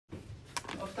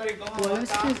过了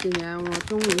40年，我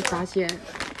终于发现，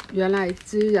原来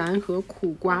孜然和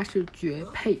苦瓜是绝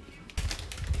配。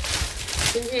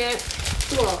今天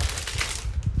做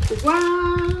苦瓜，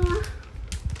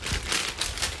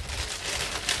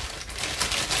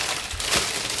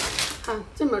看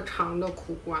这么长的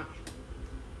苦瓜，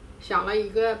想了一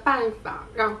个办法，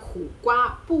让苦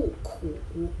瓜不苦。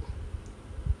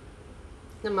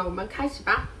那么我们开始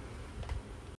吧。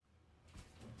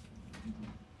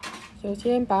首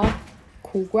先把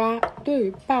苦瓜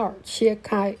对半切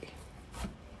开，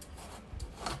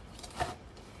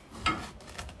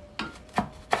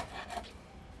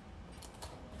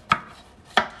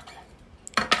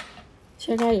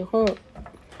切开以后，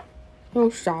用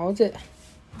勺子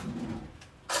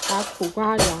把苦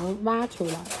瓜瓤挖出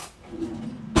来。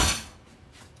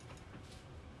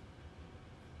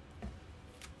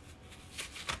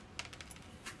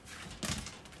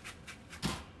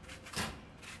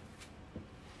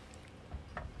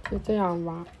就这样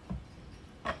挖，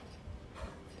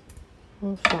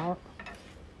用勺。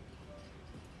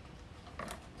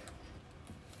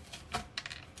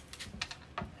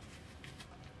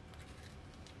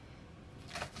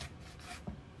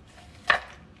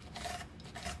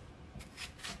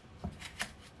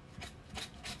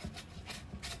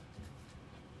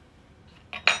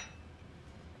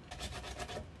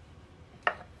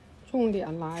重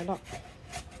点来了，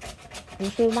不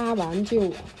是挖完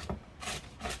就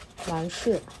完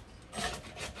事，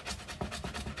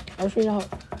而是要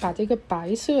把这个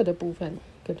白色的部分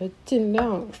给它尽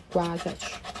量刮下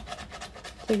去，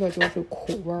这个就是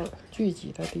苦味儿聚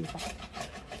集的地方。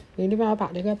你这边要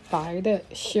把这个白的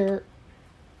芯儿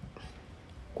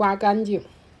刮干净，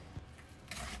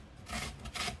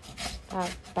把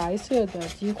白色的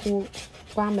几乎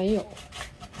刮没有。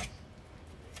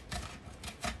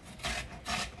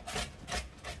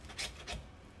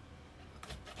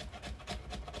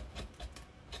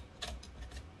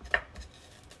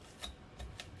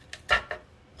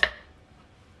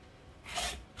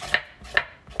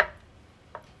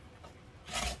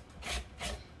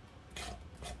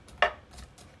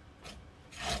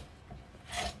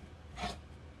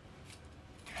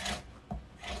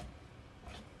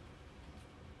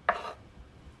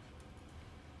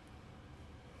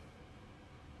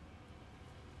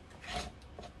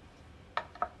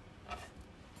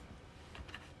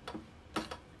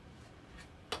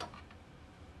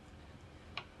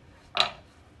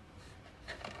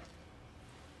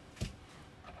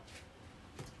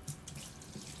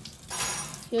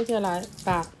接下来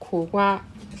把苦瓜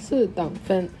4等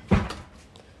分，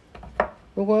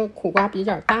如果苦瓜比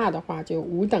较大的话，就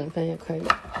5等分也可以。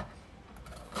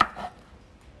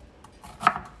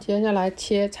接下来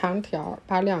切长条，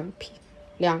把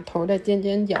两头的尖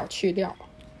尖角去掉，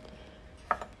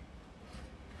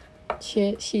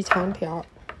切细长条。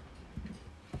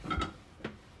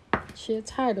切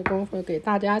菜的功夫给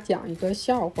大家讲一个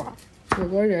笑话，有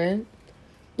个人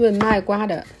问卖瓜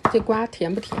的：“这瓜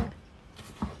甜不甜？”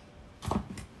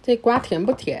这瓜甜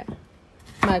不甜？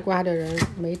卖瓜的人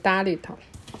没搭理他。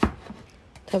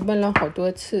他问了好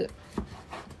多次，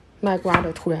卖瓜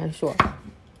的突然说：“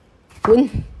滚！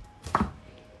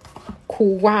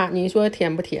苦瓜，你说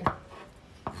甜不甜？”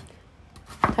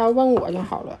他问我就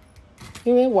好了，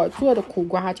因为我做的苦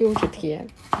瓜就是甜。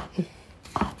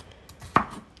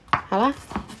好了，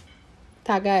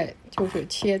大概就是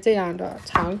切这样的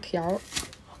长条。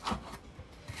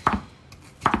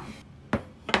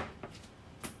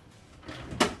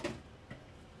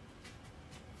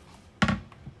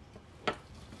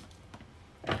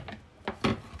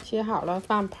切好了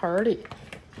放盆里，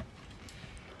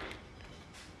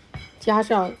加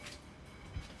上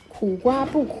苦瓜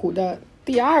不苦的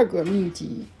第2个秘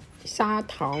籍——砂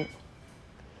糖。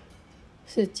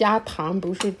是加糖，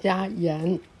不是加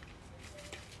盐，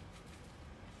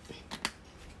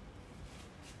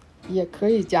也可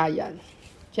以加盐，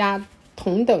加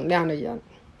同等量的盐。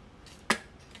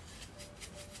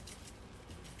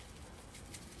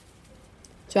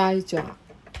抓一抓，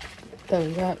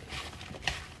等着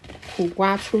苦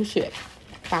瓜出水，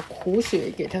把苦水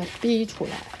给它逼出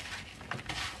来。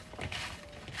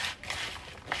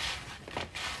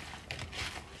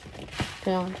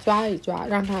这样抓一抓，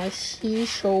让它吸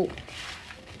收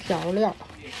调料。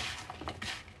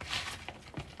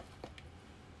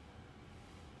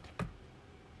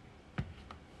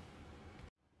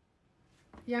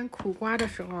腌苦瓜的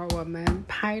时候，我们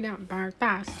拍2瓣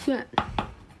大蒜。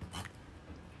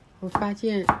我发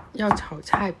现要炒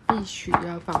菜必须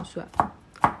要放蒜，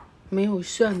没有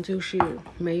蒜就是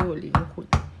没有灵魂。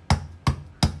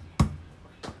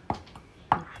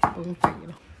崩肥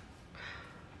了。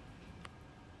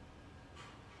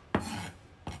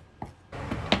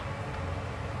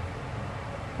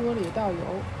锅里倒油，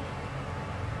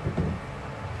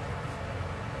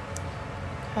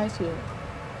开始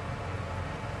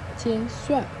煎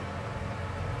蒜。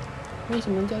为什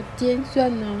么叫煎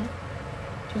蒜呢？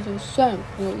就是蒜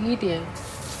有一点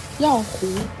要糊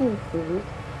不糊，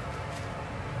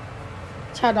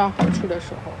恰到好处的时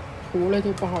候，糊了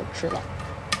就不好吃了。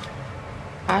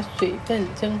把水分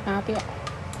蒸发掉。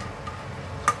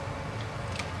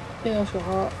这个时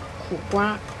候苦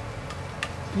瓜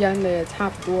腌的也差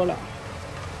不多了，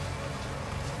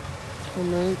我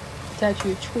们再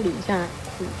去处理一下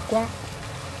苦瓜。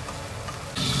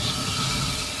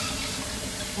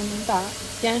我们把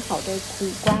腌好的苦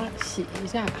瓜洗一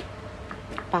下，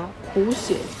把苦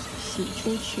水洗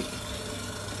出去，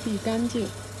沥干净。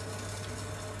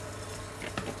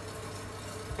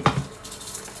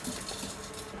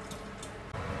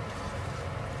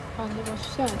放这个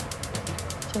蒜，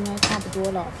现在差不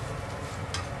多了，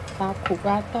把苦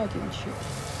瓜倒进去，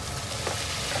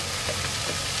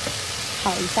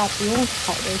炒一下，不用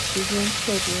炒的时间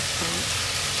特别长。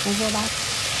如果把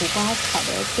苦瓜炒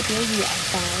得特别软，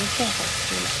反而更好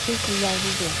吃了。就是要这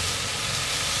种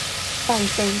半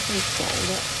生不熟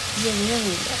的、硬硬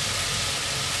的，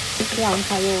这样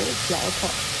它又嚼头。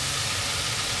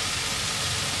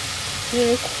因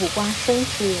为苦瓜生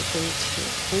吃也可以吃，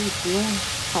所以不用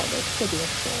炒得特别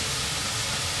熟。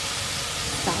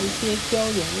撒一些椒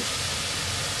盐，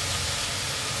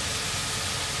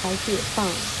还是放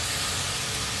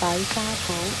白砂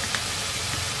糖。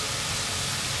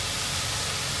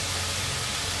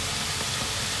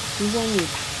如果你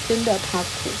真的怕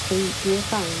苦，可以多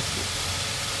放一些。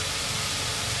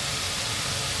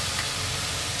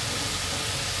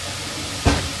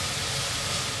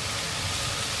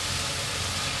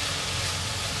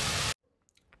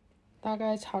大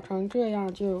概炒成这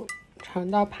样就盛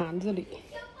到盘子里。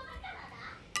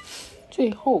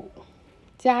最后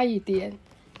加一点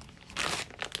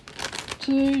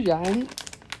孜然，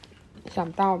想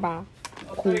不到吧？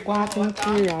苦瓜跟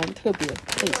孜然特别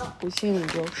配，不信你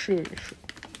就试一试，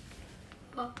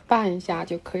拌一下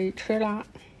就可以吃啦。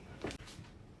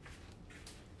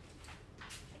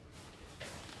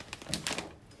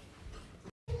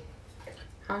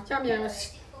好，下面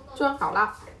做好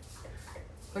了，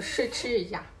我试吃一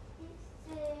下。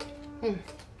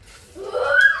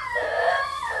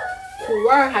苦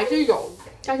味还是有，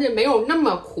但是没有那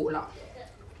么苦了。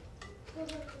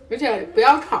而且不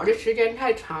要炒的时间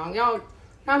太长，要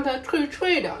让它脆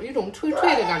脆的，一种脆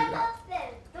脆的感觉。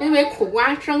因为苦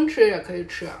瓜生吃也可以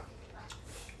吃，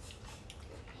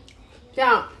这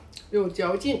样有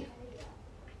嚼劲。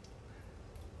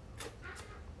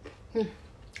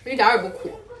一点也不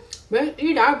苦，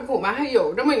一点也不苦吧，还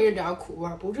有这么一点苦味，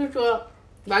不是说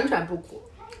完全不苦。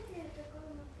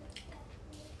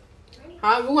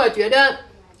好，如果觉得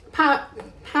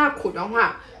怕苦的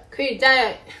话，可以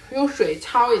再用水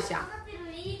焯一下，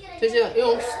就是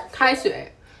用开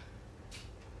水，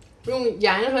用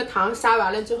盐和糖撒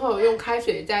完了之后，用开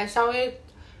水再稍微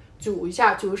煮一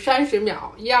下，煮30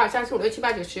秒。1、2、3、4、5、6、7、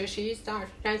8、9、10、11、12、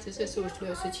13、14、15、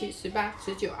16、17、18、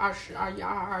19、20、21、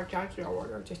22、23、24、25、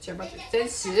26、27、28、29、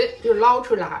30，就捞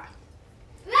出来，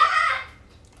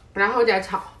然后再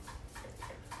炒。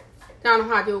这样的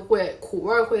话就会苦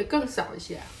味会更少一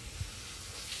些。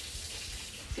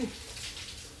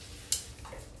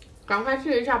赶快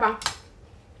试一下吧。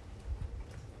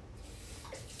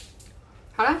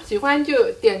好了，喜欢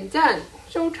就点赞、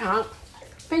收藏、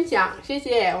分享，谢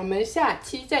谢，我们下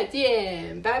期再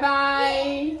见，拜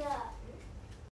拜。